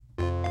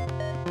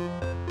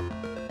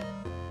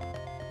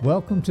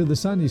Welcome to the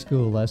Sunday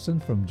School lesson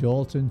from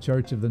Joelton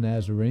Church of the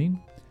Nazarene.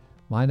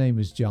 My name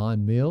is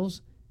John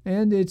Mills,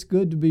 and it's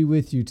good to be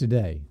with you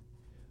today.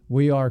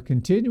 We are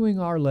continuing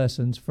our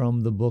lessons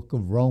from the book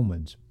of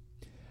Romans.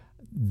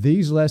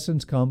 These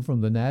lessons come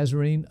from the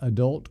Nazarene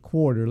Adult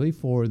Quarterly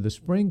for the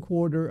spring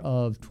quarter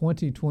of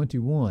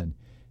 2021,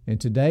 and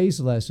today's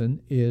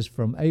lesson is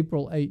from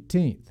April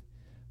 18th.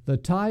 The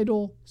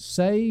title,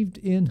 Saved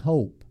in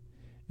Hope.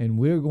 And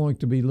we're going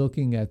to be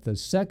looking at the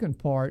second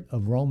part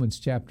of Romans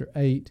chapter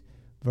 8,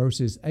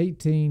 verses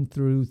 18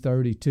 through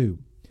 32.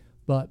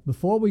 But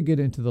before we get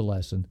into the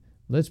lesson,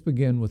 let's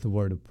begin with a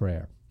word of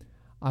prayer.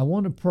 I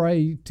want to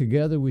pray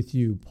together with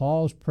you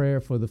Paul's prayer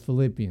for the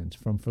Philippians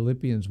from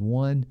Philippians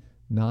 1,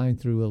 9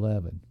 through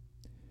 11.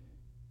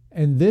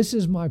 And this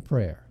is my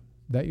prayer,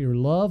 that your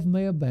love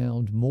may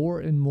abound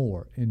more and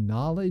more in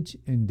knowledge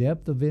and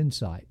depth of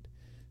insight,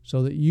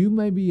 so that you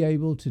may be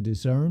able to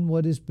discern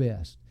what is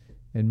best,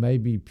 and may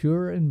be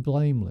pure and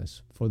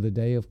blameless for the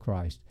day of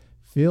Christ,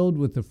 filled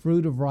with the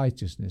fruit of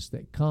righteousness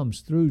that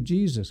comes through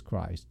Jesus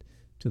Christ,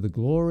 to the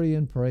glory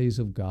and praise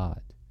of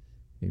God.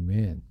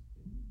 Amen.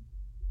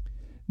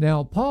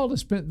 Now, Paul has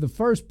spent the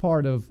first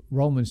part of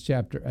Romans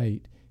chapter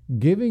 8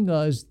 giving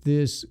us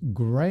this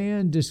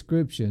grand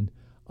description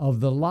of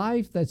the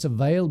life that's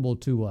available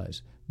to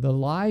us, the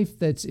life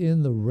that's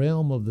in the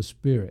realm of the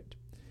Spirit.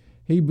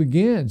 He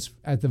begins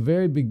at the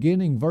very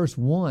beginning, verse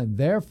 1,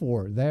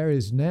 Therefore, there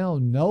is now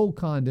no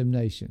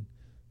condemnation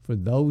for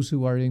those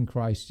who are in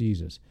Christ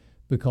Jesus,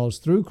 because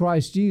through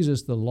Christ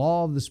Jesus, the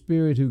law of the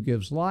Spirit who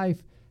gives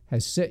life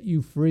has set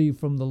you free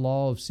from the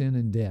law of sin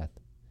and death.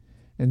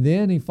 And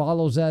then he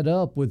follows that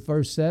up with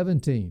verse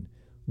 17.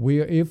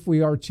 If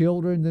we are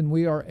children, then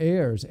we are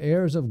heirs,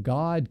 heirs of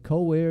God,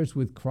 co-heirs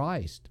with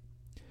Christ.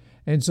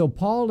 And so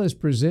Paul has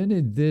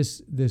presented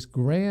this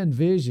grand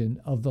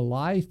vision of the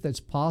life that's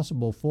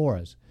possible for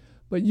us.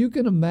 But you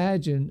can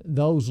imagine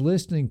those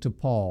listening to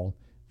Paul,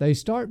 they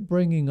start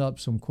bringing up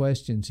some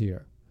questions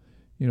here.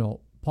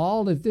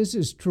 Paul, if this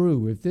is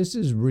true, if this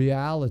is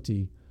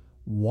reality,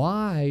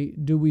 why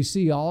do we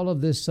see all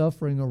of this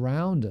suffering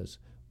around us?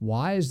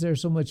 Why is there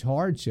so much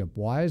hardship?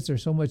 Why is there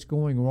so much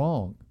going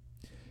wrong?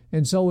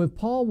 And so if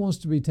Paul wants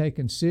to be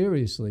taken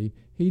seriously,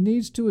 he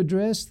needs to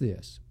address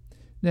this.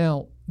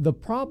 Now, the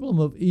problem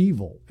of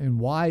evil and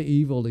why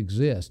evil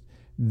exists,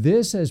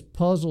 this has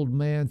puzzled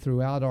man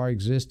throughout our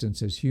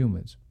existence as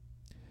humans.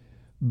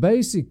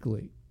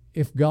 Basically,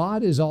 if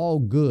God is all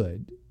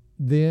good,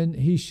 then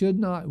he should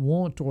not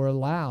want or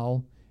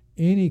allow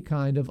any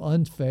kind of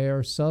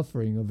unfair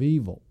suffering of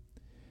evil.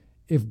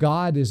 If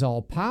God is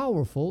all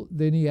powerful,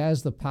 then he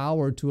has the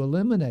power to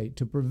eliminate,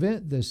 to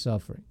prevent this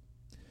suffering.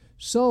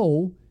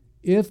 So,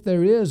 if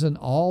there is an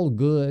all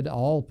good,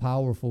 all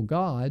powerful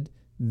God,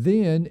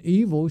 then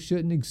evil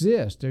shouldn't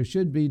exist. There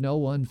should be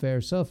no unfair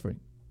suffering.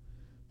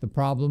 The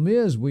problem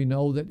is we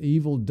know that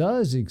evil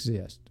does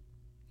exist.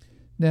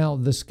 Now,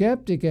 the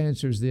skeptic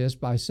answers this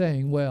by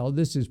saying, well,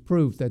 this is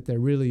proof that there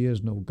really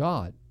is no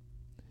God.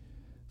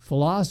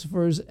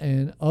 Philosophers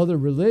and other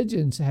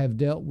religions have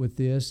dealt with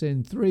this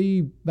in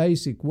three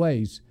basic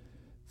ways.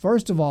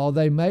 First of all,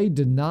 they may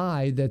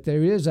deny that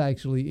there is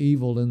actually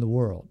evil in the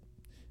world.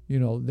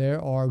 There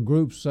are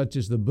groups such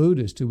as the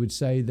Buddhists who would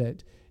say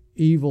that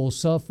evil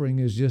suffering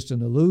is just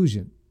an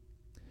illusion.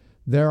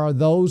 There are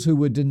those who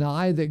would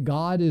deny that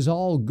God is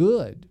all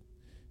good.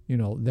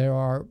 There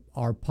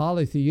are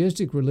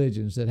polytheistic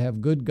religions that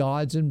have good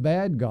gods and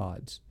bad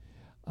gods.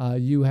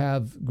 You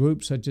have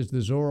groups such as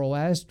the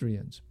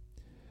Zoroastrians.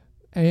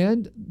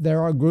 And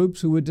there are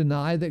groups who would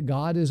deny that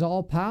God is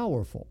all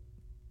powerful.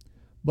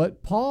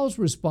 But Paul's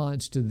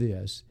response to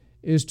this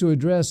is to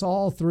address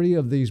all three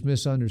of these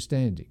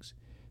misunderstandings.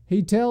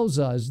 He tells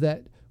us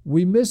that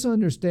we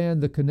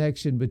misunderstand the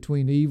connection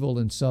between evil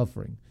and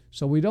suffering,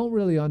 so we don't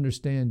really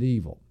understand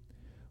evil.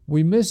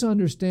 We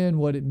misunderstand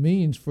what it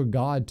means for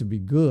God to be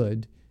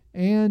good,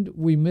 and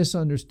we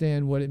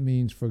misunderstand what it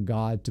means for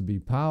God to be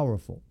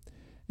powerful.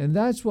 And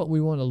that's what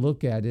we want to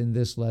look at in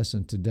this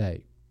lesson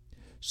today.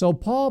 So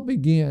Paul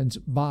begins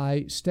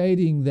by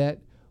stating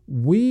that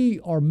we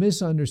are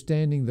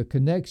misunderstanding the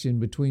connection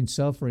between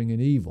suffering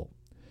and evil.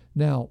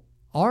 Now,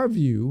 our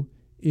view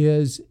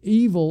is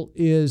evil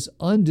is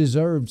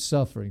undeserved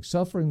suffering,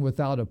 suffering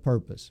without a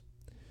purpose.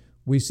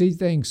 We see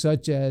things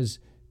such as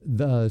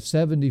the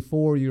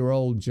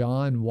 74-year-old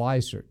John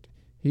Weissert.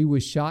 He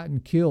was shot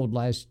and killed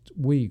last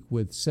week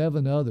with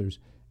 7 others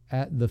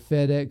at the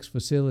FedEx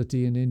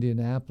facility in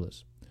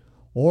Indianapolis.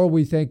 Or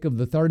we think of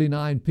the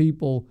 39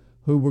 people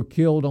who were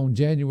killed on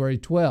January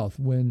 12th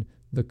when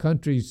the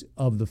countries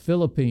of the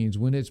Philippines,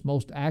 when its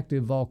most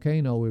active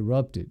volcano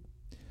erupted.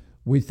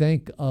 We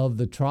think of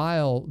the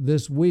trial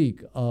this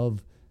week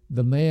of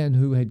the man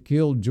who had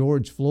killed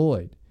George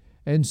Floyd.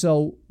 And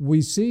so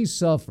we see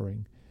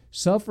suffering.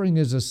 Suffering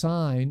is a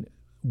sign,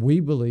 we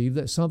believe,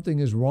 that something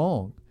is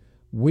wrong.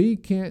 We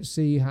can't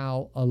see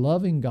how a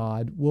loving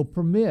God will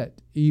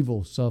permit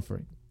evil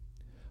suffering.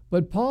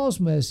 But Paul's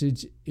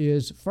message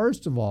is,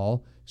 first of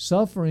all,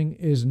 suffering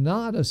is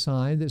not a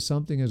sign that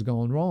something has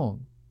gone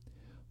wrong.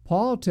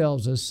 Paul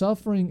tells us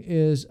suffering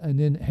is an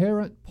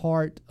inherent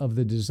part of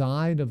the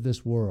design of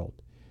this world.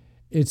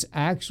 It's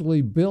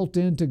actually built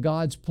into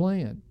God's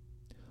plan.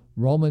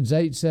 Romans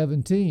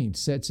 8:17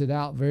 sets it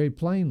out very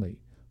plainly.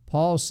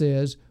 Paul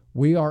says,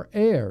 we are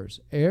heirs,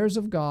 heirs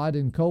of God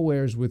and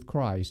co-heirs with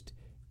Christ,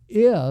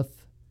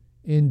 if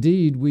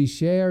indeed we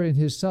share in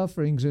his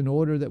sufferings in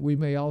order that we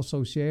may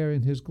also share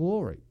in his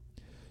glory.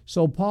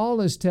 So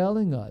Paul is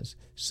telling us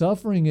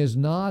suffering is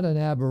not an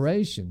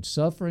aberration.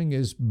 Suffering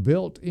is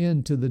built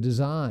into the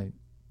design.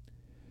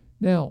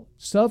 Now,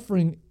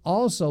 suffering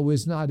also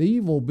is not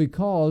evil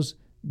because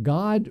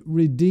God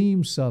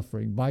redeems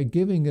suffering by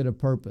giving it a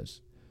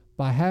purpose,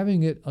 by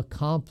having it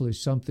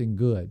accomplish something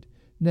good.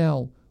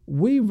 Now,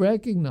 we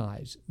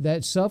recognize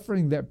that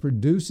suffering that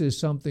produces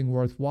something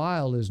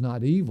worthwhile is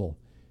not evil.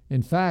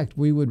 In fact,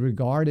 we would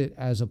regard it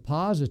as a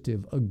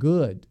positive, a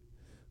good.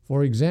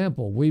 For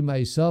example, we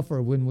may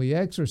suffer when we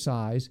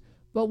exercise,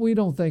 but we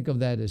don't think of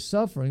that as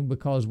suffering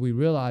because we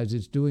realize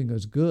it's doing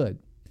us good.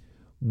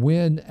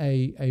 When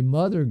a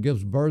mother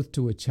gives birth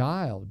to a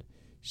child,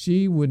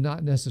 she would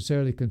not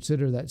necessarily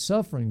consider that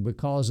suffering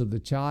because of the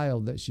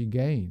child that she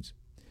gains.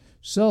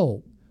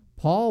 So,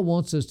 Paul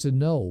wants us to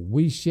know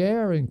we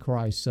share in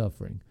Christ's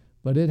suffering,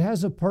 but it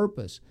has a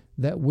purpose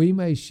that we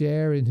may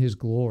share in his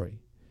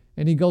glory.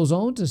 And he goes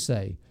on to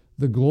say,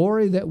 the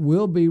glory that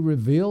will be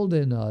revealed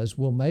in us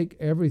will make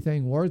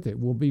everything worth it,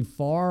 will be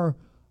far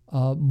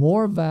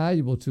more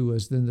valuable to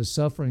us than the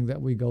suffering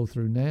that we go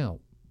through now.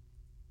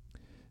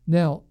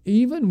 Now,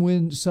 even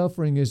when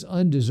suffering is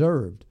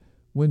undeserved,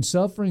 when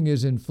suffering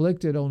is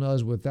inflicted on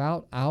us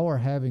without our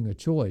having a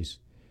choice,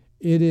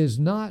 it is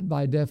not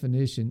by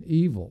definition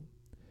evil.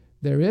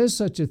 There is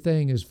such a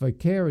thing as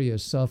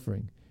vicarious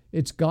suffering.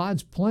 It's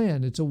God's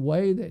plan. It's a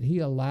way that he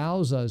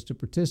allows us to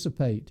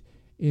participate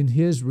in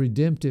his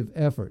redemptive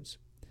efforts.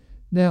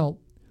 Now,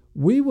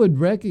 we would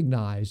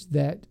recognize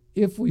that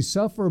if we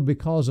suffer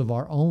because of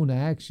our own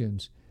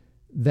actions,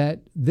 that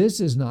this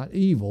is not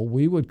evil.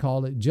 We would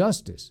call it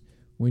justice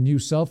when you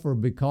suffer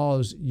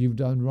because you've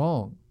done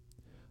wrong.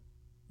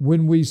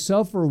 When we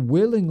suffer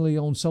willingly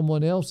on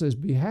someone else's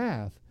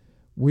behalf,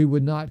 we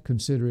would not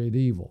consider it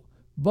evil.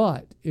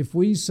 But if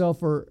we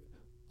suffer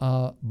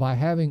by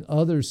having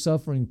others'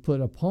 suffering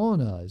put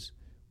upon us,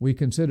 we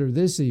consider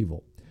this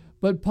evil.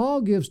 But Paul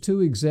gives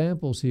two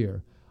examples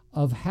here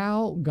of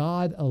how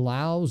God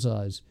allows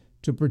us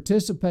to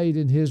participate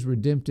in his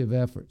redemptive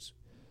efforts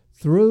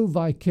through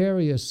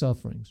vicarious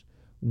sufferings,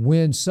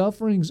 when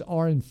sufferings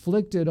are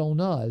inflicted on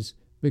us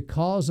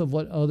because of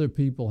what other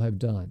people have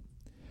done.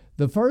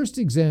 The first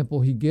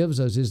example he gives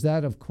us is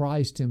that of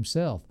Christ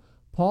himself.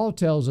 Paul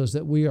tells us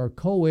that we are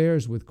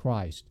co-heirs with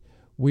Christ.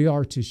 We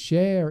are to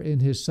share in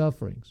his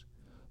sufferings.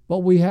 But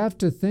we have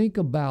to think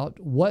about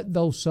what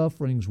those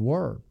sufferings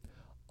were.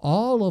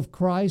 All of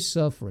Christ's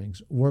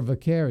sufferings were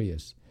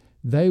vicarious.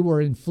 They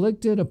were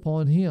inflicted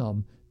upon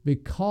him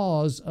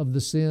because of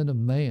the sin of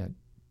man.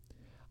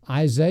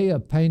 Isaiah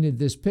painted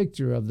this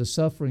picture of the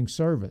suffering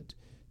servant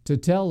to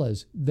tell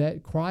us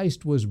that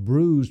Christ was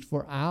bruised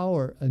for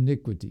our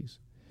iniquities.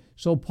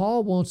 So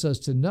Paul wants us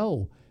to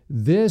know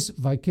this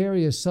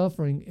vicarious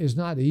suffering is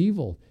not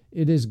evil.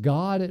 It is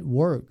God at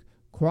work.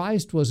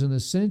 Christ was an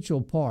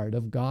essential part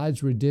of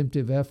God's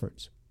redemptive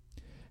efforts.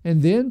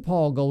 And then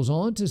Paul goes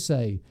on to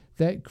say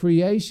that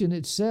creation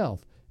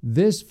itself,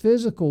 this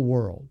physical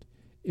world,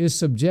 is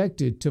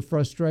subjected to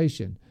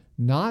frustration,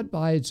 not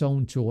by its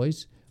own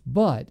choice,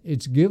 but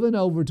it's given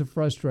over to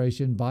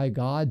frustration by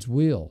God's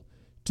will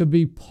to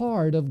be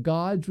part of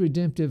God's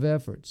redemptive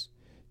efforts,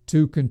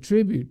 to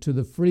contribute to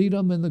the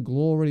freedom and the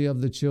glory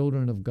of the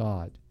children of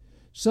God.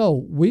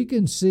 So we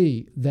can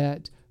see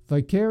that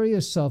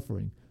vicarious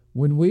suffering,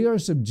 when we are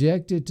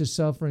subjected to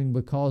suffering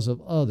because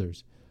of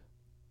others,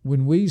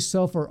 when we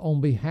suffer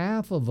on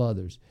behalf of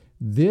others,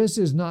 this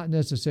is not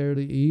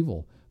necessarily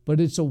evil, but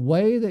it's a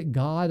way that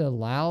God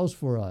allows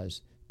for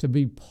us to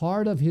be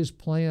part of his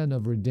plan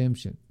of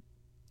redemption.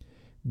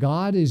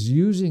 God is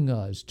using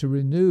us to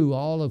renew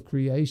all of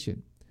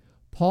creation.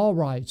 Paul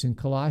writes in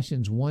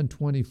Colossians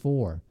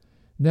 1:24,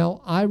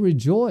 "Now I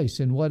rejoice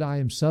in what I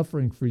am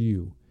suffering for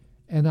you,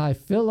 and I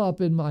fill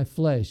up in my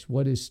flesh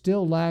what is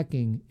still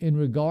lacking in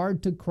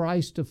regard to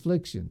Christ's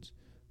afflictions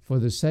for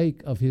the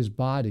sake of his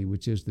body,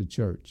 which is the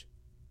church."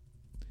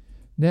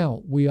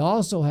 Now, we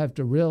also have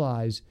to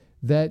realize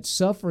that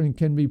suffering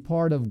can be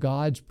part of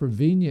God's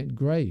prevenient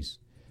grace,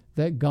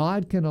 that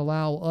God can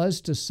allow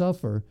us to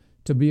suffer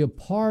to be a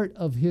part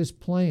of his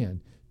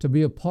plan, to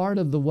be a part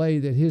of the way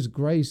that his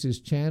grace is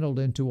channeled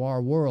into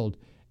our world,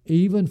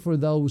 even for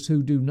those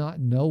who do not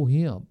know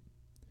him.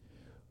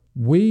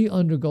 We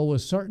undergo a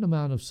certain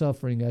amount of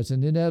suffering as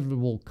an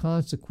inevitable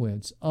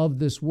consequence of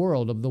this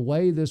world, of the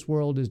way this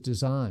world is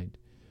designed.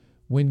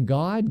 When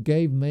God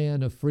gave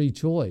man a free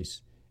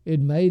choice, it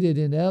made it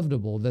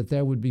inevitable that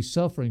there would be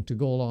suffering to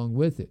go along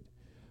with it.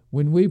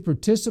 When we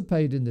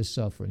participate in this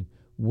suffering,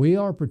 we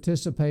are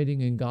participating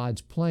in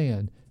God's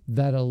plan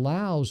that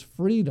allows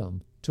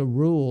freedom to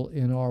rule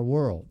in our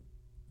world.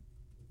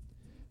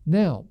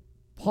 Now,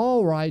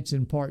 Paul writes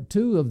in part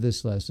 2 of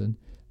this lesson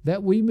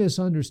that we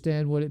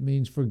misunderstand what it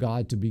means for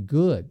God to be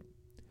good.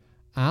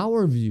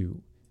 Our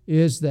view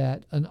is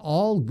that an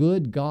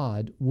all-good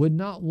God would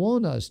not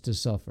want us to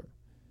suffer.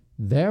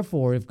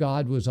 Therefore, if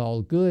God was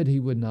all good, he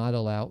would not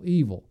allow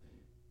evil.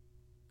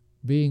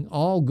 Being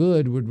all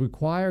good would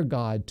require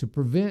God to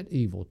prevent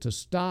evil, to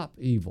stop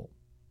evil.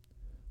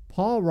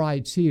 Paul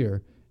writes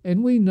here,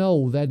 and we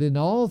know that in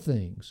all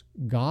things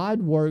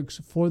God works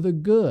for the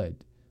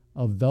good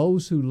of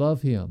those who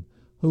love him,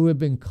 who have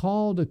been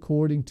called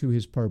according to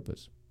his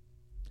purpose.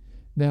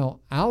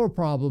 Now, our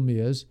problem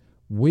is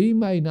we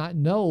may not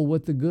know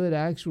what the good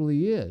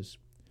actually is.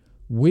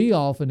 We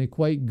often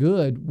equate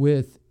good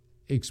with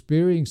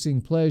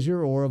experiencing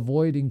pleasure or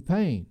avoiding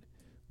pain.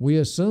 We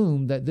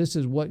assume that this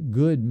is what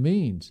good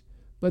means,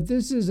 but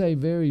this is a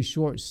very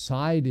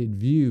short-sighted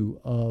view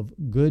of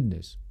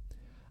goodness.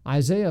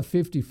 Isaiah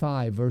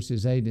 55,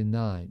 verses 8 and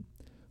 9.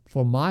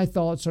 For my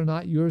thoughts are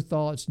not your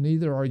thoughts,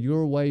 neither are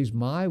your ways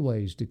my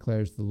ways,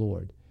 declares the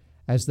Lord.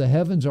 As the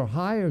heavens are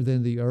higher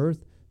than the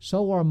earth,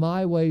 so are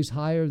my ways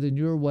higher than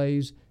your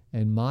ways,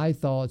 and my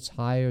thoughts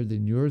higher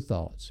than your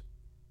thoughts.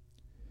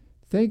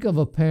 Think of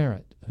a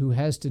parent who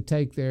has to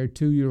take their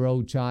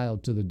 2-year-old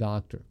child to the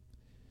doctor.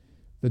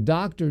 The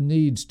doctor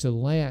needs to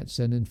lance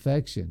an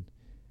infection,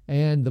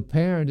 and the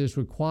parent is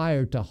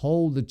required to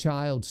hold the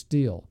child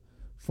still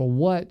for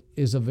what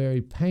is a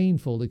very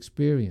painful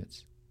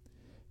experience.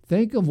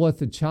 Think of what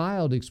the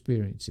child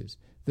experiences.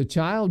 The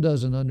child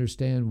doesn't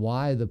understand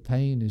why the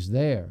pain is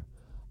there.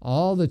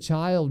 All the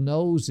child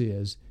knows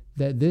is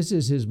that this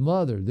is his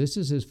mother, this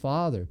is his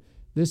father,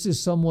 this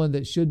is someone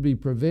that should be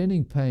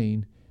preventing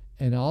pain,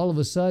 and all of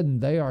a sudden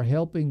they are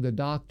helping the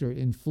doctor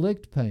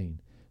inflict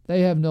pain.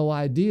 They have no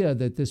idea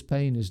that this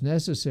pain is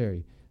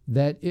necessary,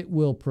 that it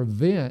will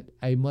prevent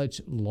a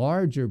much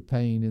larger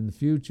pain in the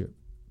future.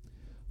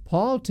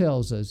 Paul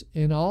tells us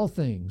in all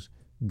things,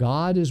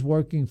 God is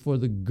working for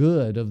the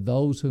good of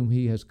those whom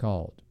he has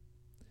called.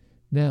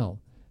 Now,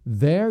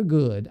 their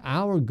good,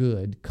 our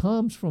good,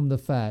 comes from the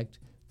fact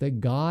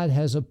that God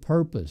has a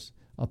purpose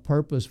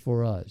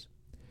for us.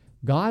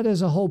 God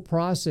has a whole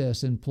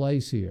process in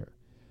place here.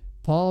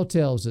 Paul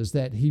tells us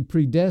that he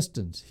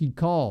predestines, he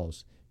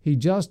calls, he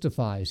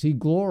justifies, he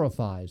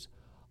glorifies.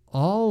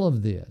 All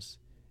of this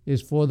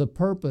is for the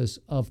purpose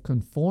of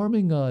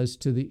conforming us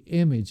to the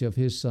image of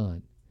his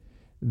Son.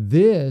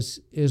 This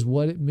is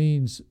what it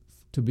means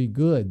to be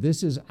good.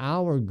 This is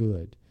our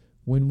good.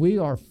 When we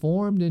are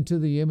formed into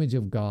the image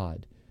of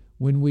God,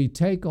 when we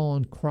take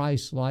on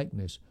Christ's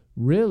likeness,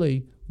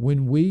 really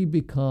when we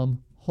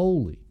become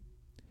holy.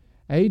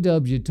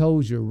 A.W.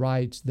 Tozer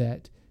writes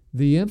that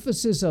the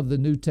emphasis of the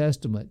New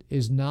Testament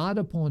is not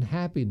upon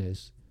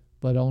happiness,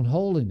 but on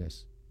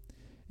holiness.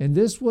 And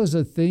this was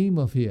a theme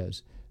of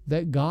his,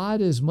 that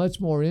God is much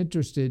more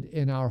interested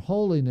in our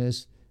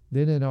holiness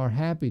than in our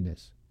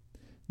happiness.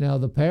 Now,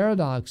 the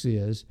paradox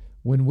is,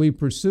 when we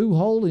pursue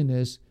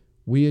holiness,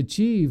 we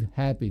achieve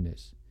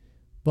happiness.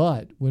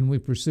 But when we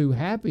pursue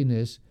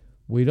happiness,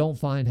 we don't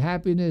find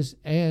happiness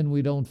and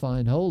we don't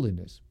find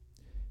holiness.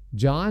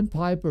 John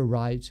Piper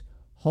writes,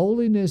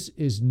 holiness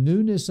is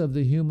newness of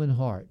the human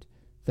heart,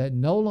 that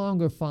no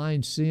longer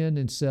finds sin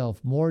and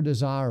self more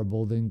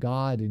desirable than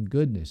God and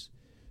goodness.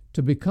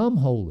 To become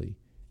holy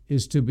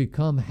is to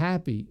become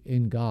happy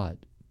in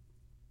God.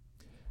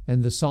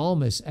 And the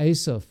psalmist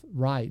Asaph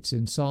writes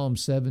in Psalm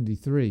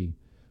 73,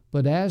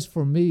 but as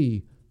for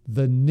me,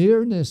 the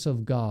nearness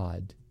of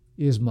God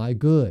is my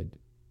good.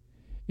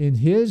 In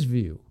his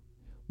view,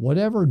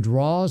 whatever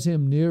draws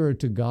him nearer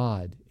to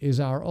God is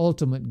our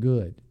ultimate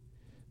good,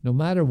 no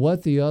matter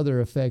what the other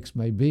effects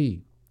may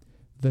be.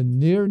 The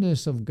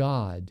nearness of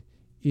God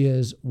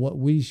is what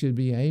we should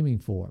be aiming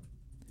for.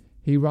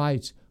 He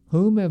writes,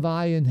 whom have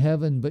I in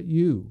heaven but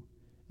you?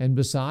 And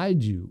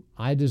beside you,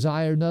 I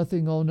desire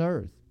nothing on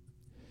earth.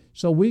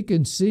 So we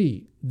can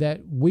see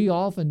that we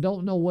often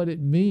don't know what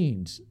it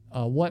means,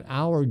 what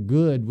our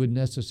good would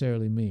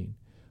necessarily mean.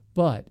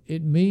 But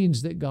it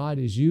means that God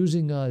is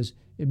using us.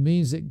 It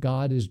means that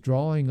God is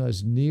drawing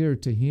us near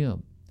to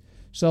him.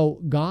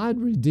 So God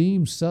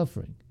redeems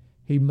suffering.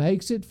 He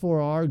makes it for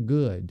our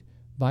good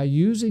by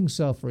using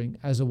suffering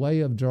as a way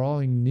of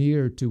drawing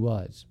near to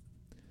us.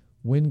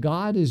 When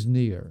God is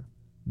near,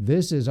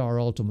 this is our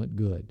ultimate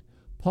good.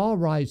 Paul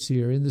writes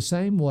here, in the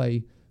same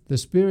way, the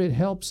Spirit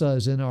helps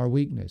us in our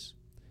weakness.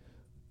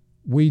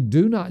 We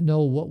do not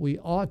know what we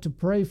ought to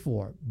pray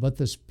for, but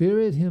the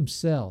Spirit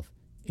himself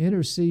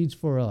intercedes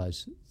for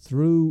us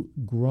through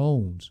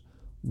groans,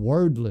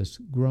 wordless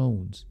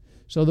groans.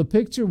 So the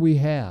picture we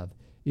have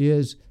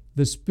is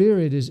the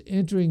Spirit is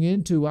entering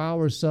into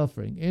our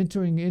suffering,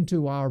 entering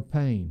into our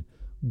pain,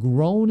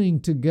 groaning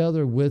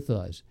together with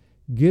us,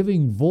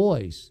 giving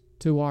voice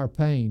to our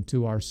pain,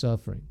 to our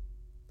suffering.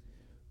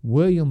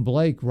 William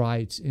Blake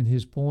writes in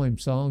his poem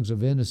Songs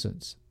of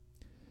Innocence,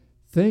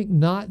 think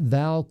not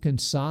thou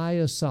canst sigh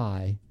a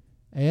sigh,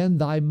 and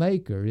thy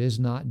Maker is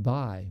not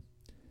by.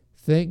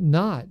 Think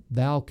not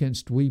thou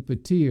canst weep a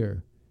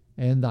tear,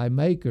 and thy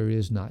Maker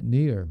is not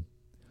near.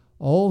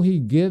 Oh, he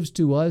gives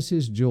to us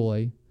his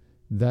joy,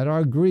 that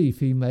our grief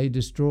he may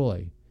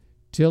destroy.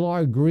 Till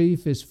our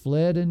grief is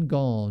fled and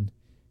gone,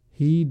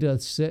 he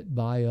doth sit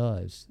by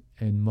us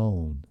and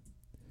moan.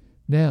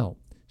 Now,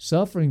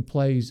 suffering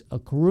plays a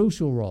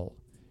crucial role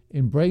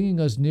in bringing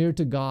us near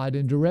to God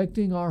and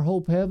directing our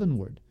hope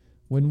heavenward.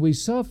 When we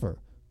suffer,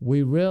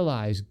 we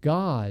realize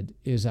God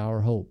is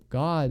our hope.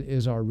 God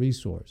is our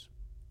resource.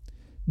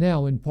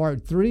 Now, in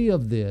part 3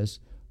 of this,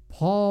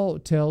 Paul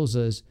tells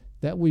us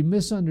that we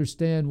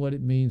misunderstand what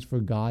it means for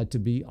God to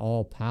be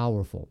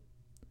all-powerful.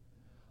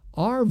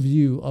 Our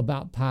view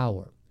about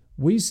power,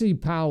 we see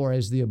power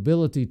as the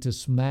ability to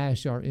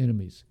smash our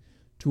enemies,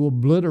 to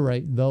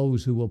obliterate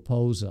those who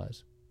oppose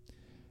us.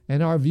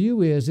 And our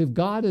view is, if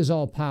God is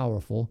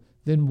all-powerful,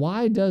 then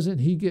why doesn't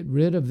he get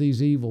rid of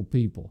these evil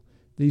people,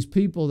 these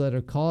people that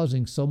are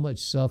causing so much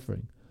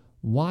suffering?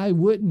 Why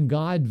wouldn't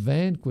God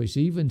vanquish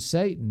even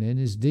Satan and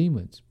his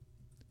demons?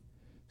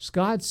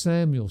 Scott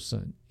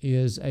Samuelson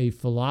is a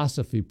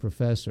philosophy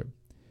professor,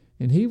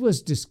 and he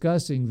was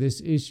discussing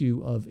this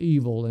issue of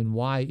evil and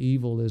why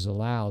evil is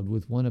allowed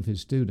with one of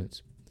his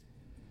students.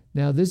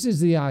 Now, this is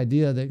the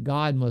idea that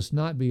God must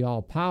not be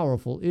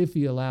all-powerful if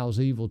he allows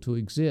evil to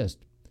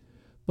exist.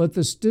 But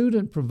the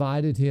student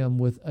provided him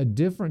with a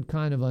different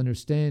kind of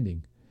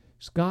understanding.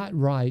 Scott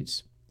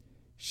writes,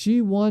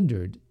 "She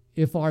wondered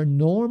if our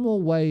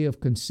normal way of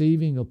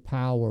conceiving of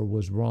power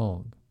was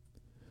wrong.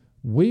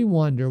 We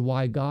wonder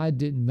why God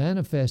didn't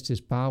manifest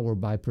his power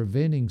by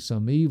preventing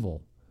some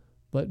evil,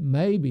 but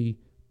maybe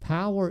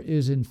power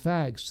is in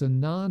fact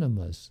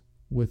synonymous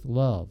with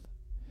love."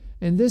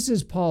 And this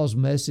is Paul's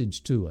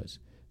message to us,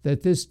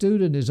 that this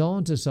student is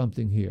on to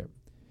something here.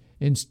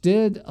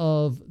 Instead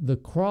of the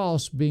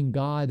cross being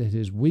God at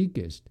his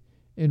weakest,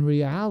 in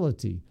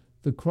reality,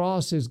 the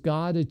cross is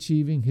God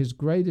achieving his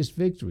greatest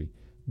victory,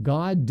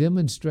 God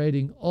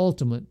demonstrating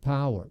ultimate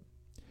power.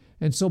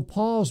 And so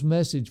Paul's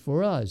message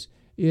for us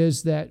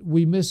is that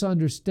we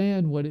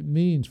misunderstand what it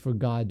means for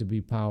God to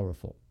be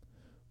powerful.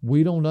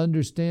 We don't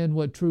understand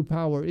what true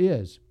power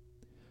is.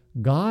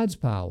 God's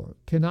power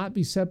cannot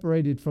be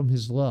separated from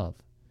his love.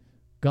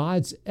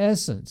 God's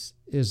essence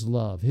is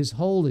love, his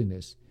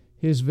holiness,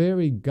 his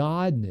very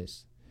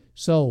godness.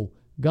 So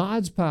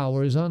God's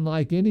power is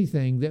unlike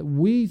anything that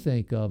we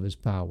think of as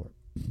power.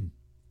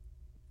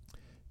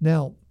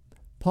 Now,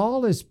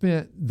 Paul has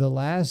spent the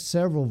last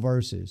several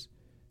verses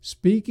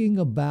speaking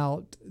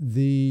about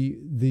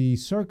the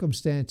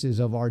circumstances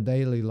of our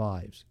daily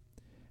lives.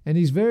 And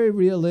he's very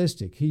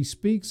realistic. He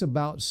speaks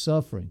about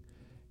suffering.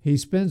 He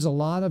spends a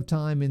lot of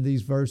time in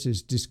these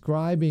verses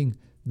describing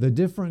the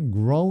different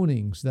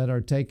groanings that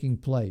are taking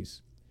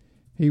place.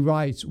 He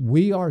writes,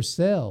 "We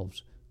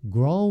ourselves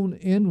groan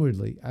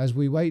inwardly as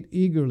we wait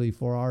eagerly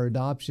for our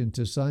adoption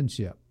to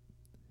sonship."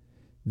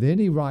 Then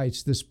he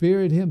writes, "The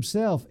Spirit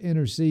himself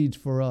intercedes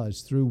for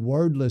us through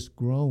wordless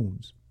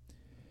groans."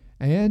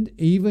 And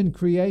even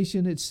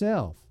creation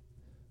itself.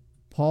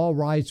 Paul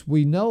writes,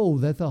 "We know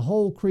that the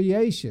whole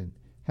creation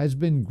has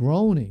been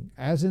groaning,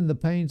 as in the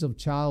pains of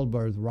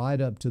childbirth,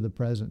 right up to the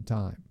present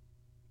time."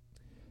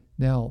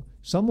 Now,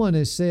 someone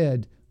has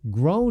said,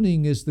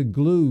 groaning is the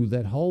glue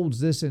that holds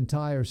this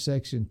entire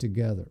section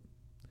together.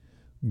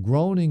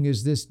 Groaning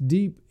is this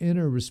deep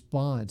inner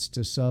response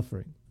to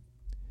suffering.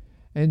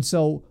 And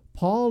so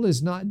Paul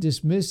is not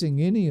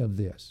dismissing any of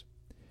this.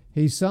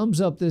 He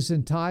sums up this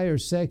entire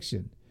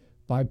section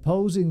by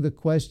posing the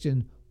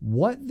question,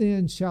 what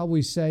then shall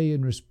we say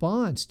in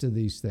response to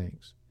these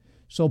things?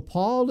 So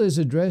Paul is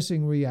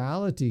addressing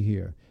reality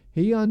here.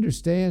 He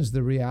understands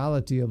the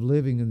reality of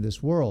living in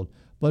this world.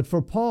 But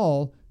for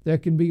Paul, there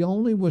can be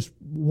only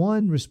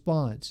one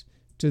response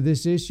to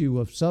this issue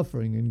of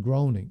suffering and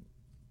groaning.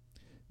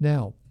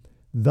 Now,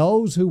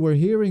 those who were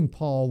hearing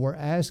Paul were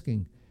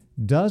asking,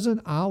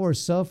 doesn't our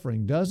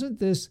suffering, doesn't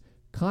this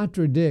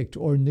contradict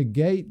or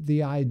negate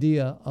the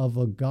idea of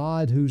a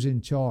God who's in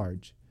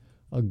charge,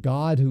 a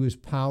God who is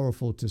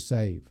powerful to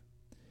save?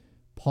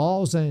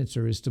 Paul's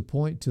answer is to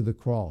point to the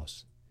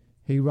cross.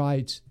 He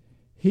writes,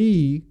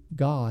 "He,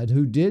 God,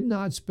 who did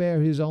not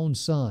spare his own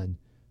Son,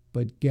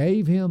 but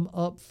gave him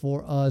up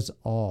for us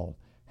all,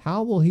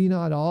 how will he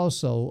not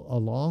also,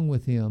 along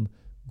with him,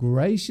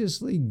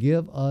 graciously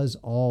give us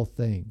all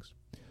things?"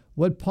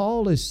 What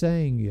Paul is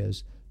saying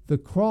is, the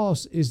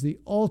cross is the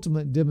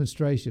ultimate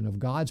demonstration of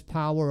God's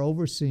power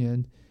over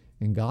sin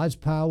and God's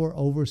power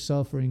over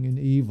suffering and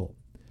evil.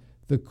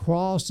 The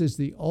cross is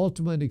the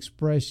ultimate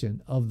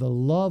expression of the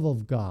love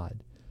of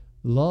God,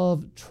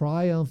 love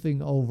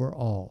triumphing over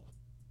all.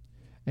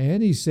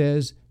 And he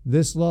says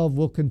this love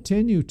will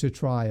continue to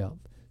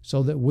triumph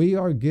so that we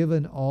are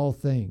given all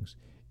things.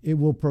 It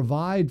will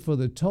provide for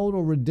the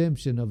total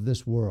redemption of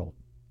this world.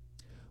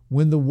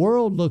 When the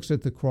world looks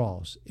at the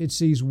cross, it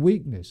sees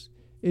weakness.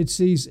 It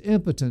sees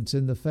impotence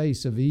in the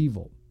face of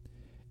evil.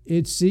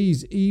 It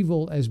sees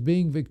evil as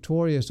being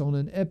victorious on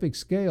an epic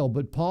scale,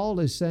 but Paul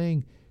is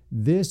saying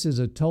this is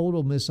a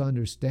total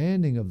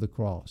misunderstanding of the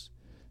cross.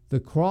 The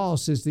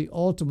cross is the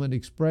ultimate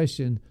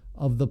expression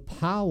of the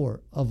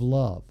power of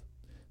love.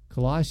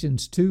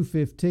 Colossians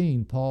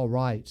 2:15, Paul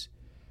writes,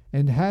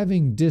 "And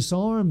having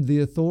disarmed the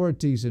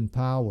authorities and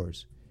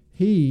powers,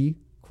 he,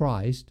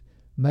 Christ,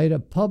 made a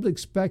public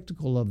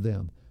spectacle of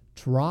them,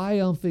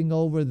 triumphing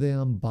over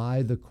them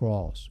by the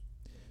cross.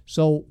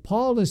 So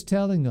Paul is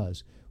telling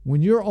us,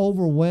 when you're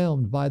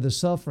overwhelmed by the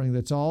suffering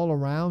that's all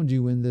around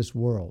you in this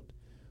world,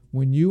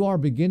 when you are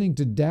beginning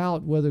to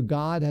doubt whether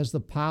God has the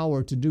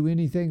power to do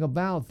anything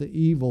about the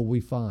evil we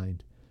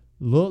find,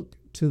 look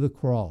to the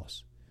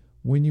cross.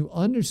 When you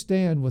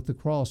understand what the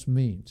cross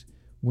means,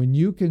 when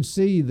you can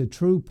see the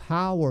true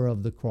power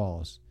of the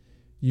cross,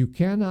 you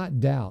cannot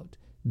doubt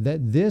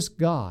that this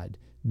God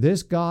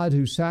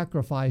who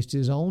sacrificed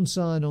his own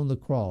Son on the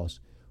cross,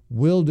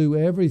 will do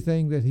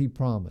everything that he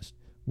promised,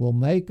 will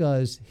make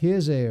us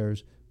his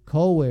heirs,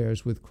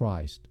 co-heirs with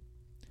Christ.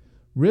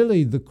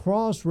 Really, the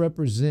cross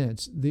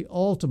represents the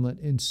ultimate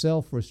in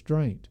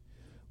self-restraint.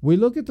 We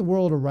look at the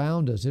world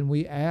around us and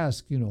we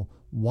ask,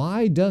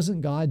 why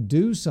doesn't God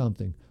do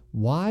something?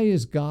 Why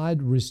is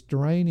God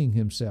restraining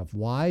himself?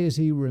 Why is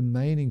he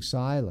remaining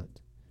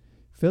silent?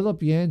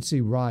 Philip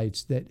Yancey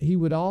writes that he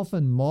would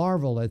often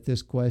marvel at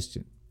this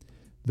question,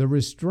 the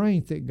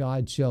restraint that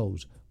God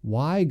shows,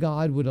 why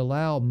God would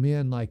allow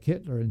men like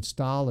Hitler and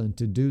Stalin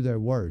to do their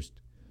worst.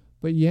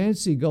 But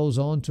Yancey goes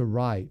on to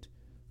write,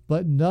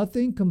 but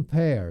nothing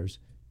compares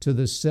to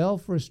the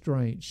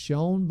self-restraint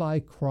shown by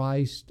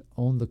Christ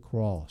on the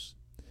cross.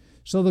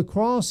 So the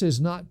cross is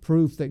not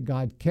proof that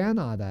God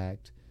cannot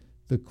act.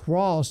 The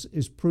cross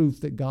is proof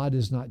that God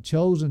has not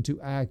chosen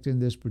to act in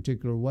this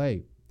particular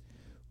way.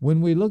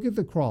 When we look at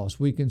the cross,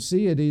 we can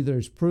see it either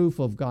as proof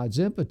of God's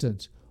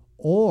impotence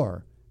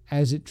or,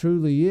 as it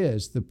truly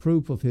is, the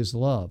proof of his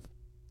love.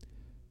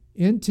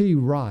 N.T.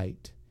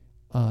 Wright,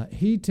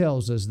 he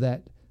tells us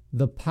that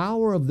the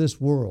power of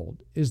this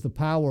world is the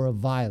power of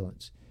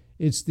violence.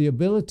 It's the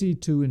ability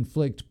to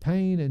inflict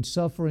pain and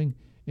suffering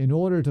in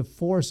order to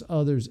force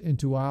others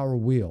into our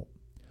will.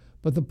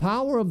 But the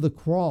power of the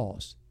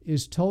cross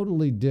is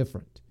totally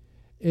different.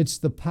 It's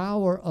the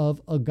power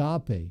of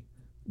agape,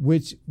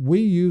 which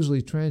we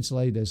usually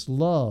translate as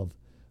love,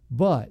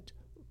 but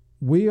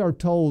we are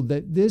told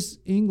that this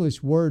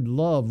English word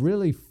love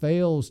really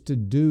fails to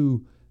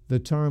do the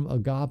term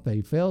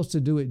agape, fails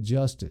to do it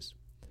justice.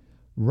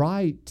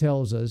 Wright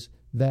tells us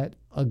that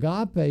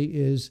agape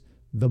is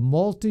the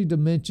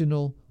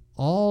multidimensional,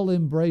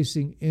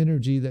 all-embracing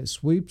energy that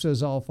sweeps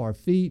us off our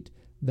feet,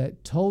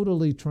 that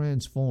totally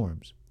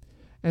transforms.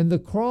 And the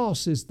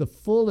cross is the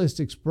fullest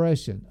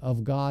expression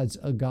of God's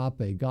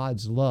agape,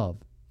 God's love.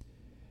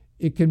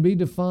 It can be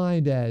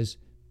defined as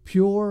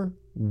pure,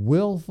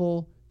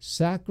 willful,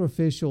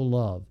 sacrificial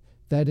love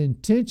that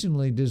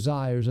intentionally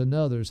desires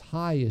another's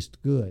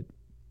highest good.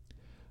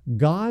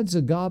 God's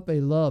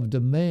agape love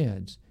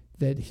demands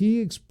that he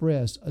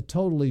express a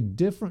totally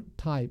different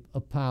type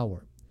of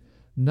power,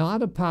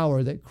 not a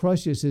power that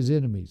crushes his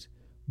enemies,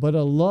 but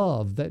a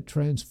love that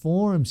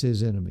transforms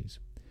his enemies.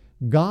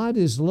 God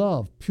is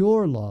love,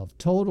 pure love,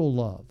 total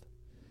love,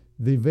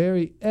 the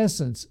very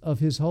essence of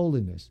his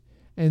holiness.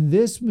 And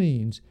this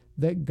means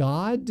that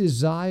God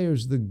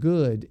desires the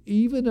good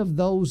even of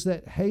those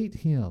that hate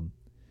him.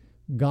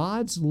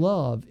 God's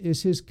love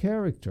is his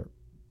character.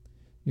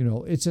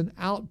 It's an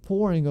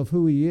outpouring of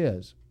who he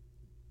is.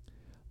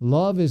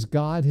 Love is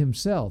God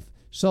himself.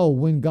 So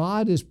when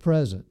God is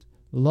present,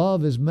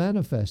 love is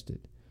manifested.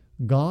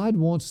 God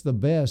wants the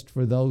best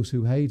for those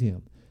who hate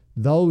him,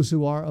 those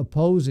who are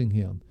opposing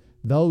him,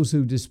 those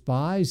who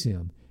despise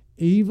him.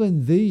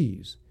 Even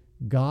these,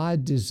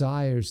 God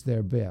desires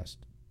their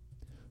best.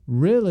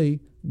 Really,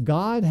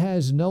 God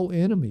has no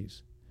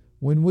enemies.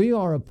 When we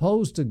are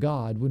opposed to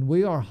God, when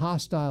we are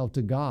hostile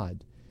to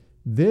God,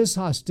 this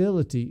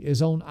hostility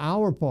is on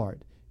our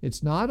part.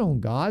 It's not on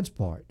God's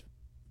part.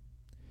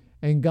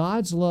 And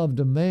God's love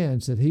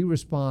demands that he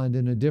respond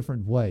in a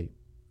different way.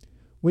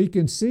 We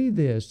can see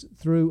this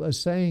through a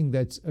saying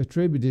that's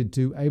attributed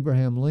to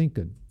Abraham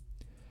Lincoln.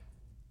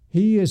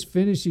 He is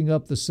finishing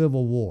up the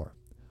Civil War,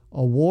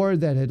 a war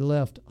that had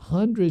left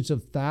hundreds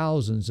of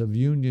thousands of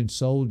Union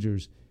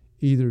soldiers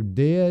either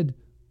dead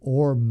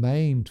or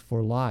maimed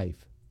for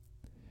life.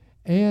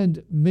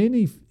 And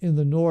many in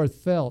the North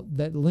felt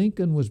that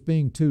Lincoln was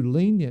being too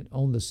lenient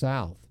on the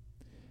South.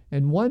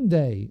 And one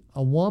day,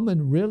 a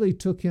woman really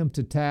took him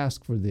to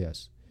task for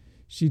this.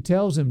 She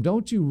tells him,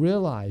 "Don't you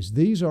realize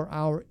these are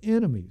our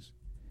enemies?"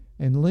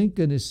 And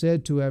Lincoln is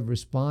said to have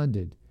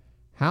responded,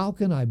 "How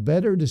can I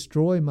better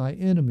destroy my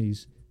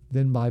enemies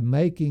than by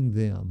making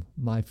them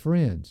my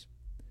friends?"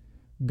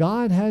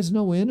 God has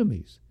no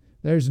enemies.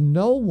 There's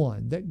no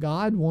one that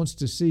God wants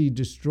to see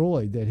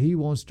destroyed, that he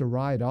wants to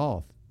write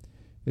off.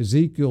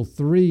 Ezekiel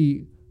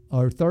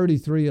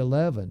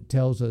 33:11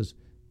 tells us,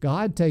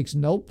 God takes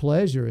no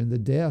pleasure in the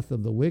death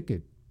of the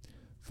wicked.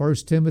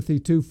 1 Timothy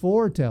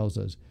 2:4 tells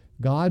us,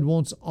 God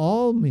wants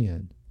all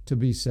men to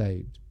be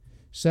saved.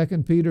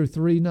 2 Peter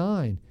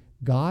 3:9,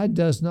 God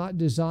does not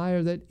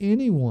desire that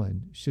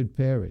anyone should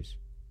perish.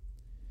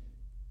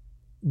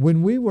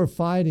 When we were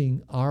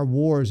fighting our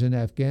wars in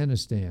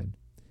Afghanistan,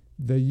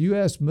 the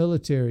U.S.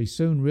 military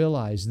soon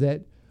realized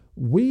that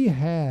we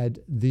had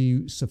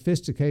the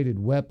sophisticated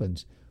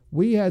weapons,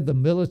 we had the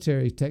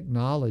military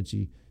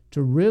technology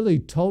to really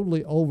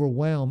totally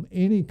overwhelm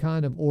any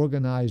kind of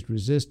organized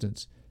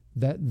resistance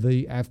that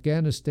the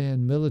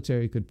Afghanistan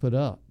military could put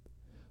up.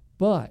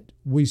 But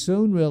we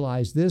soon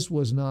realized this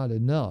was not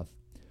enough.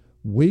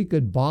 We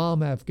could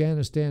bomb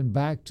Afghanistan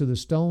back to the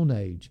Stone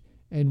Age,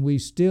 and we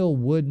still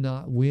would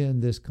not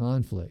win this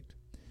conflict.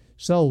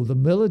 So the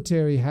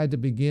military had to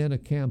begin a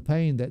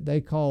campaign that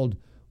they called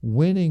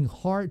Winning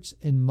Hearts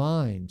and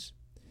Minds.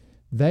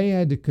 They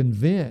had to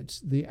convince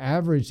the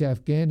average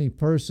Afghani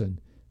person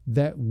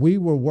that we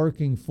were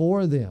working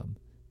for them,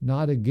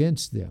 not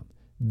against them.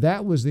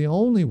 That was the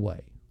only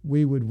way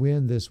we would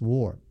win this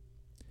war.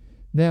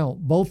 Now,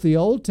 both the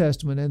Old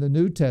Testament and the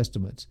New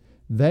Testaments,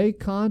 they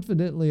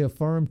confidently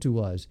affirm to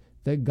us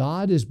that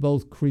God is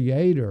both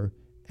creator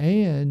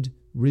and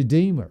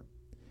redeemer.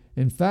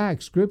 In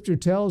fact, Scripture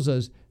tells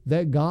us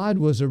that God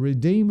was a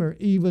redeemer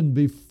even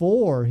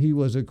before he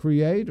was a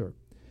creator,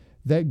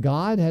 that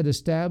God had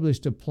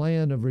established a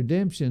plan of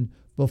redemption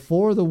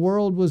before the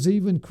world was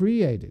even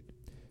created.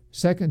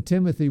 2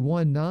 Timothy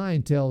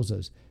 1:9 tells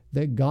us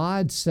that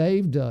God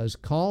saved us,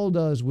 called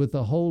us with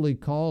a holy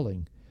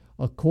calling,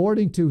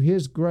 according to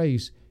his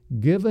grace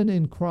given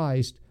in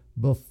Christ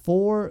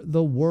before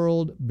the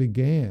world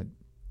began.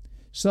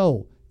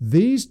 So,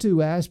 these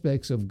two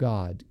aspects of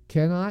God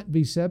cannot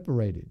be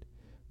separated: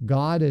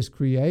 God as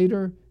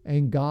creator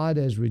and God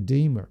as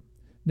redeemer.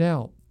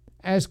 Now,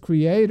 as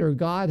creator,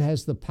 God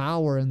has the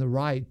power and the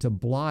right to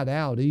blot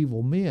out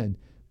evil men.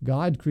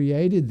 God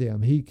created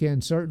them. He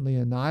can certainly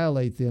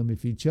annihilate them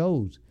if he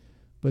chose.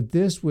 But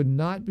this would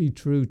not be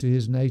true to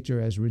his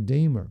nature as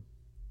redeemer.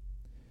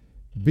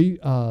 There's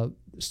a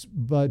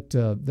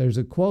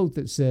quote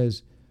that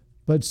says,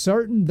 "But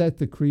certain that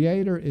the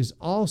creator is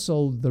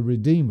also the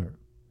redeemer.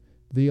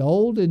 The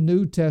Old and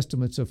New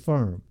Testaments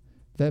affirm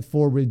that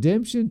for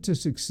redemption to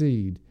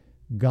succeed,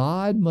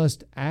 God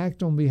must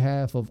act on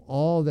behalf of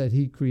all that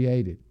he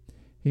created.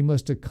 He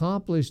must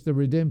accomplish the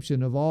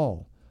redemption of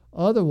all.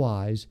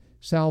 Otherwise,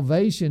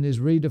 salvation is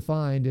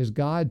redefined as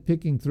God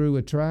picking through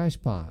a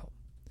trash pile."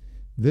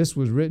 This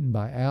was written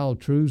by Al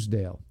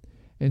Truesdale.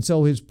 And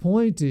so his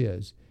point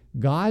is,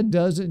 God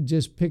doesn't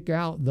just pick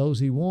out those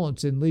he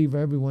wants and leave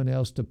everyone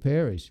else to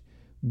perish.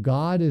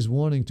 God is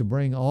wanting to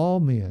bring all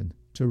men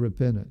to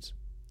repentance.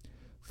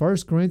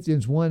 1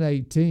 Corinthians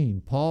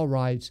 1:18, Paul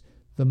writes,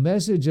 "The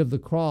message of the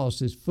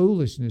cross is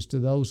foolishness to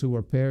those who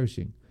are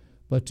perishing,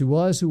 but to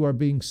us who are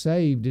being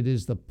saved, it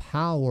is the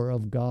power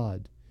of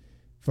God."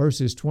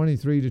 Verses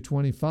 23 to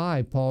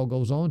 25, Paul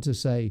goes on to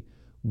say,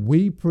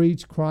 "We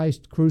preach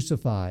Christ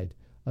crucified,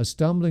 a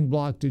stumbling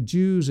block to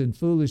Jews and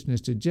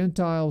foolishness to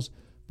Gentiles,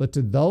 but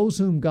to those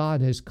whom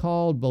God has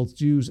called, both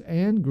Jews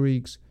and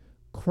Greeks,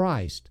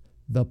 Christ,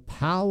 the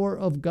power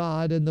of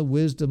God and the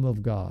wisdom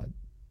of God."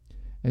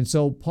 And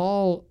so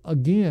Paul,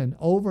 again,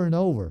 over and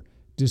over,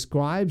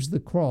 describes the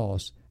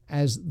cross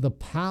as the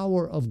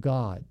power of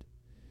God.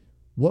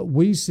 What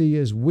we see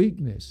as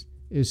weakness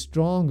is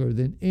stronger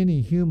than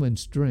any human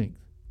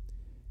strength.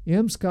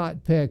 M.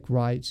 Scott Peck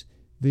writes,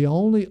 "The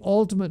only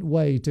ultimate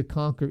way to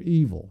conquer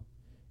evil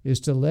is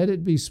to let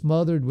it be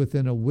smothered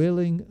within a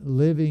willing,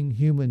 living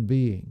human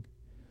being.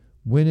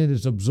 When it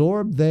is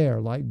absorbed there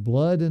like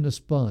blood in a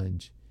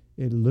sponge,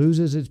 it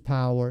loses its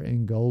power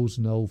and goes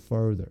no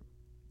further."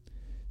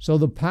 So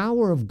the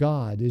power of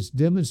God is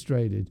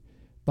demonstrated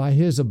by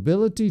his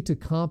ability to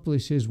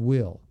accomplish his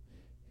will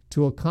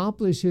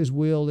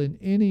in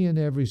any and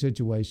every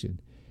situation.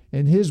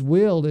 And his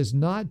will is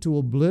not to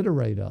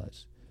obliterate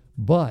us,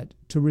 but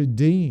to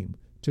redeem,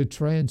 to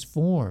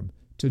transform,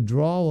 to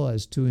draw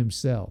us to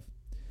himself.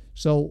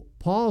 So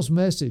Paul's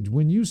message,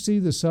 when you see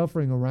the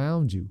suffering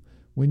around you,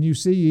 when you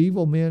see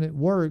evil men at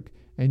work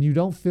and you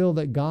don't feel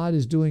that God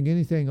is doing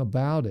anything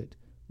about it,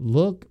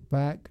 look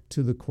back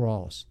to the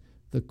cross.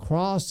 The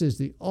cross is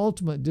the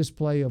ultimate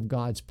display of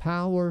God's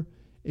power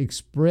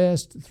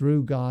expressed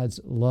through God's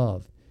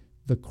love.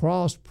 The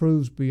cross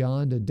proves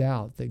beyond a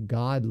doubt that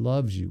God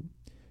loves you.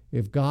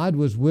 If God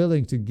was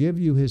willing to give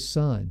you his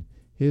Son,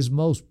 his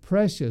most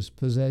precious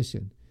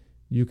possession,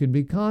 you can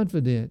be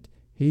confident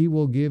he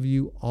will give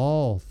you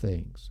all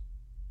things.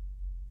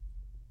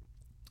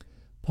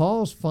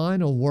 Paul's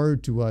final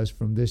word to us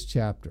from this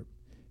chapter,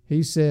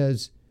 he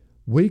says,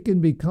 we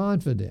can be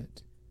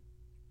confident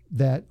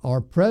that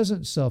our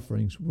present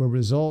sufferings will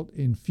result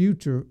in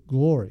future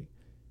glory.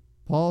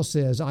 Paul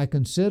says, "I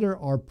consider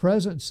our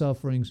present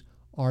sufferings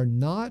are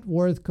not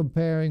worth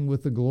comparing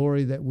with the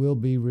glory that will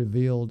be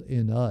revealed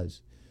in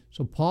us."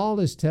 So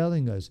Paul is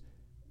telling us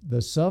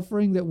the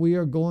suffering that we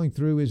are going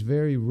through is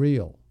very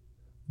real,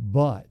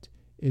 but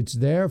it's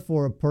there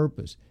for a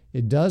purpose.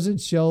 It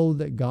doesn't show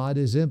that God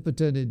is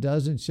impotent. It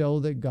doesn't show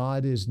that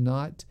God is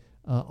not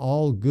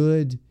all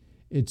good.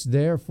 It's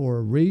there for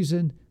a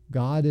reason.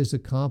 God is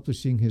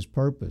accomplishing his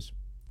purpose.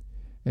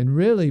 And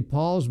really,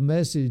 Paul's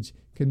message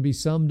can be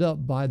summed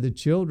up by the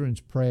children's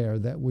prayer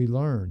that we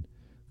learn.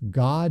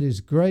 God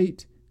is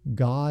great.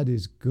 God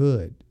is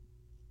good.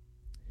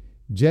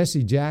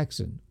 Jesse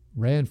Jackson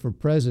ran for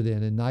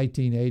president in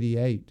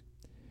 1988,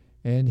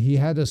 and he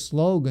had a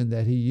slogan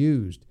that he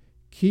used,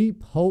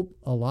 "Keep hope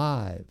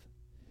alive."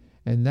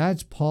 And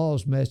that's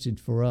Paul's message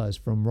for us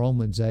from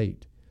Romans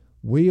 8.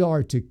 We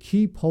are to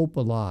keep hope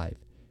alive.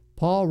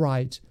 Paul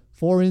writes,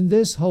 "For in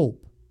this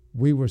hope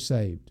we were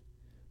saved.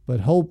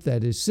 But hope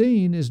that is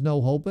seen is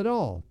no hope at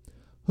all.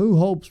 Who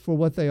hopes for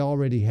what they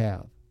already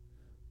have?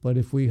 But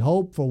if we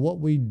hope for what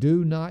we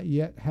do not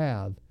yet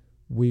have,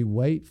 we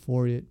wait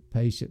for it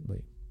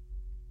patiently."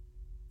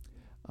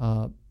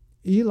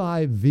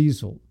 Elie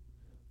Wiesel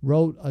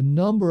wrote a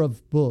number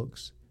of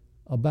books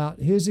about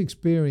his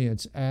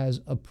experience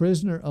as a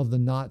prisoner of the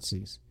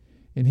Nazis,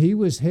 and he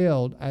was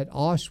held at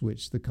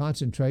Auschwitz, the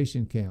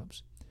concentration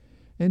camps.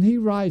 And he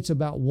writes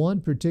about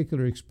one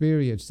particular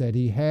experience that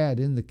he had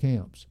in the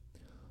camps.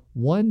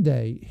 One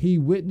day, he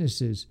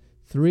witnesses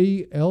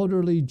 3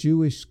 elderly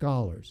Jewish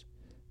scholars.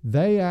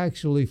 They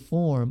actually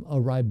form a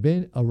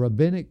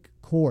rabbinic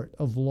court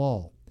of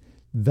law.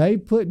 They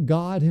put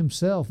God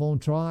himself on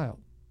trial.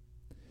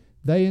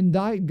 They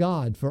indict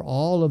God for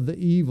all of the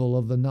evil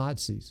of the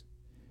Nazis.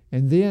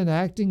 And then,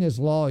 acting as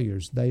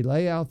lawyers, they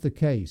lay out the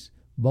case,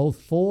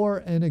 both for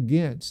and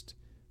against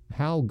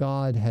how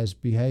God has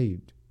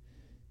behaved.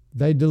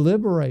 They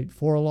deliberate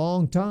for a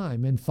long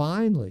time, and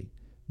finally,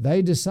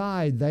 they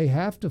decide they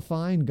have to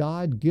find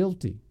God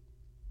guilty.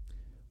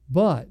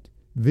 But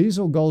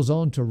Wiesel goes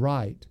on to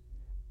write,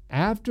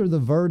 after the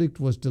verdict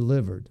was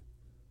delivered,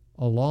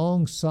 a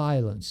long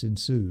silence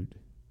ensued.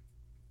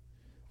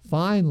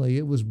 Finally,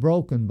 it was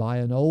broken by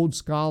an old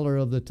scholar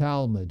of the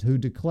Talmud who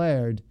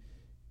declared,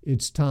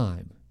 "It's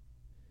time."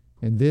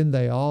 And then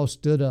they all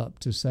stood up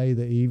to say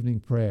the evening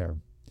prayer.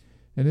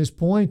 And his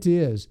point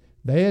is,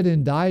 they had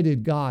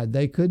indicted God.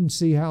 They couldn't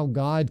see how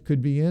God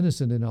could be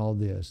innocent in all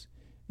this.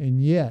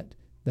 And yet,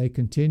 they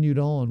continued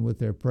on with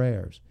their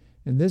prayers.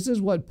 And this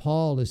is what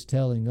Paul is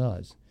telling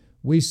us.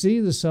 We see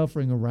the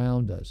suffering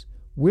around us.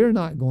 We're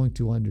not going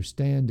to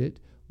understand it.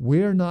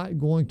 We're not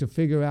going to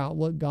figure out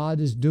what God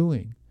is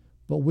doing.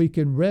 But we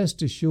can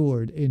rest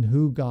assured in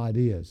who God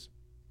is.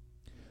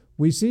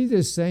 We see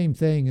this same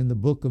thing in the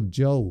book of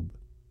Job.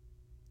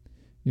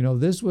 You know,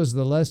 this was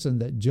the lesson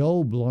that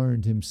Job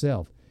learned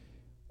himself.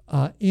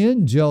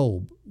 In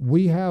Job,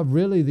 we have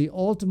really the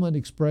ultimate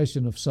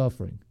expression of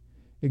suffering.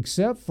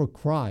 Except for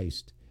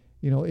Christ,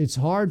 it's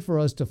hard for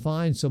us to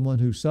find someone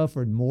who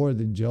suffered more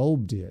than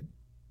Job did.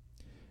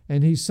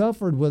 And he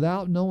suffered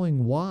without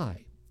knowing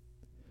why.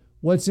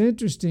 What's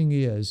interesting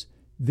is,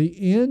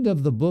 the end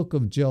of the book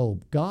of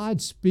Job,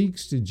 God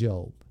speaks to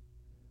Job.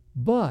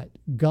 But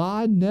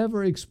God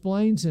never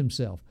explains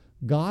himself.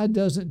 God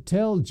doesn't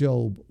tell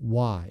Job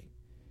why.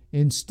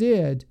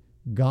 Instead,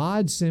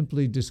 God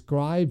simply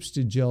describes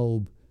to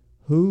Job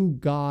who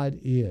God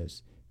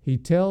is. He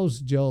tells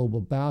Job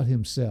about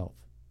himself.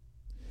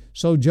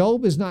 So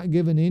Job is not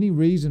given any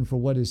reason for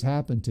what has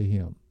happened to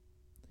him.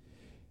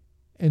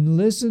 And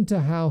listen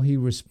to how he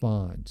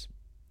responds.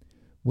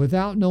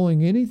 Without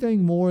knowing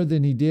anything more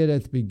than he did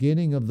at the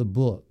beginning of the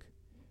book,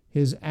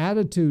 his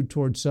attitude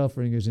toward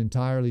suffering is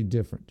entirely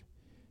different.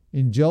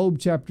 In Job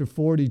chapter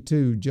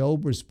 42,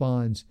 Job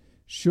responds,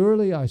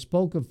 "Surely I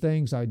spoke of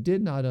things I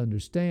did not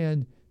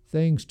understand,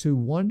 things too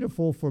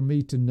wonderful for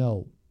me to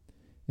know."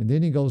 And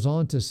then he goes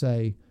on to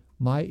say,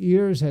 "My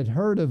ears had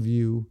heard of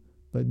you,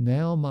 but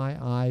now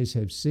my eyes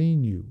have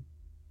seen you.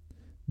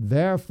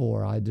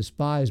 Therefore I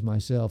despise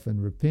myself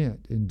and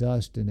repent in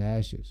dust and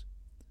ashes."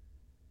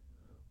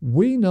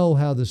 We know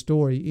how the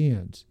story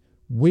ends.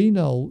 We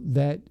know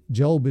that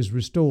Job is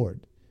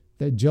restored,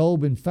 that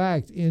Job, in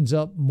fact, ends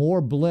up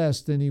more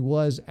blessed than he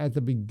was at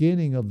the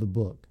beginning of the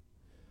book.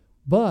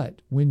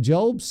 But when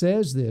Job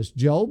says this,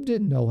 Job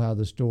didn't know how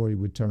the story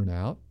would turn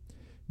out.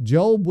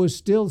 Job was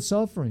still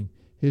suffering.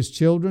 His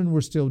children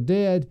were still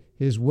dead.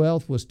 His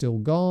wealth was still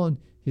gone.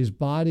 His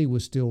body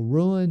was still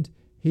ruined.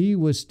 He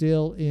was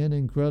still in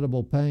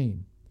incredible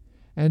pain.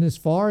 And as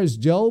far as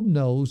Job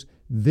knows,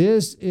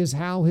 this is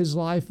how his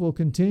life will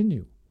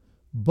continue.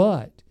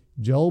 But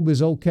Job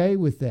is okay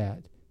with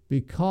that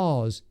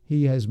because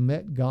he has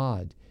met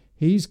God.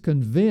 He's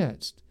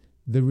convinced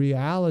the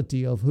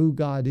reality of who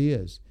God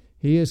is.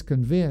 He is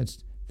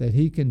convinced that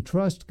he can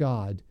trust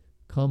God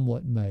come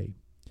what may.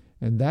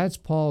 And that's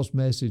Paul's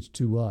message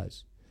to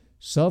us.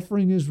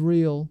 Suffering is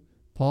real.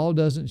 Paul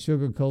doesn't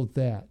sugarcoat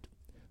that.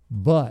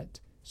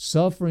 But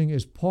suffering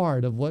is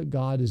part of what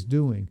God is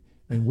doing,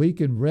 and we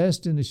can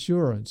rest in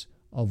assurance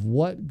of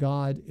what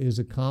God is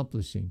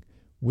accomplishing.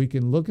 We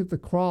can look at the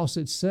cross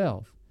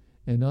itself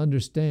and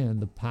understand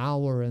the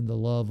power and the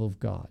love of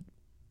God.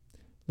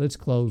 Let's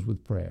close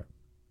with prayer.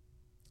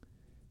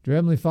 Dear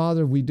Heavenly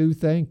Father, we do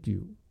thank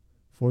you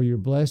for your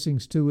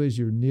blessings to us,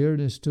 your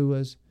nearness to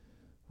us.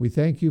 We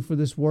thank you for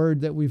this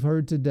word that we've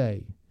heard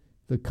today,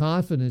 the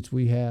confidence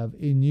we have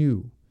in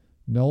you,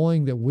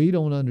 knowing that we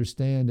don't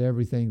understand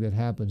everything that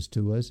happens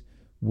to us.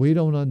 We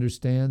don't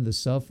understand the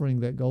suffering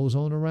that goes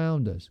on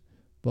around us,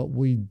 but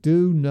we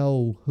do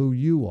know who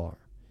you are,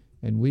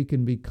 and we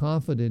can be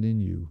confident in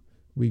you.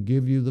 We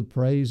give you the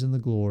praise and the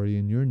glory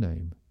in your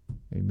name.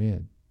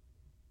 Amen.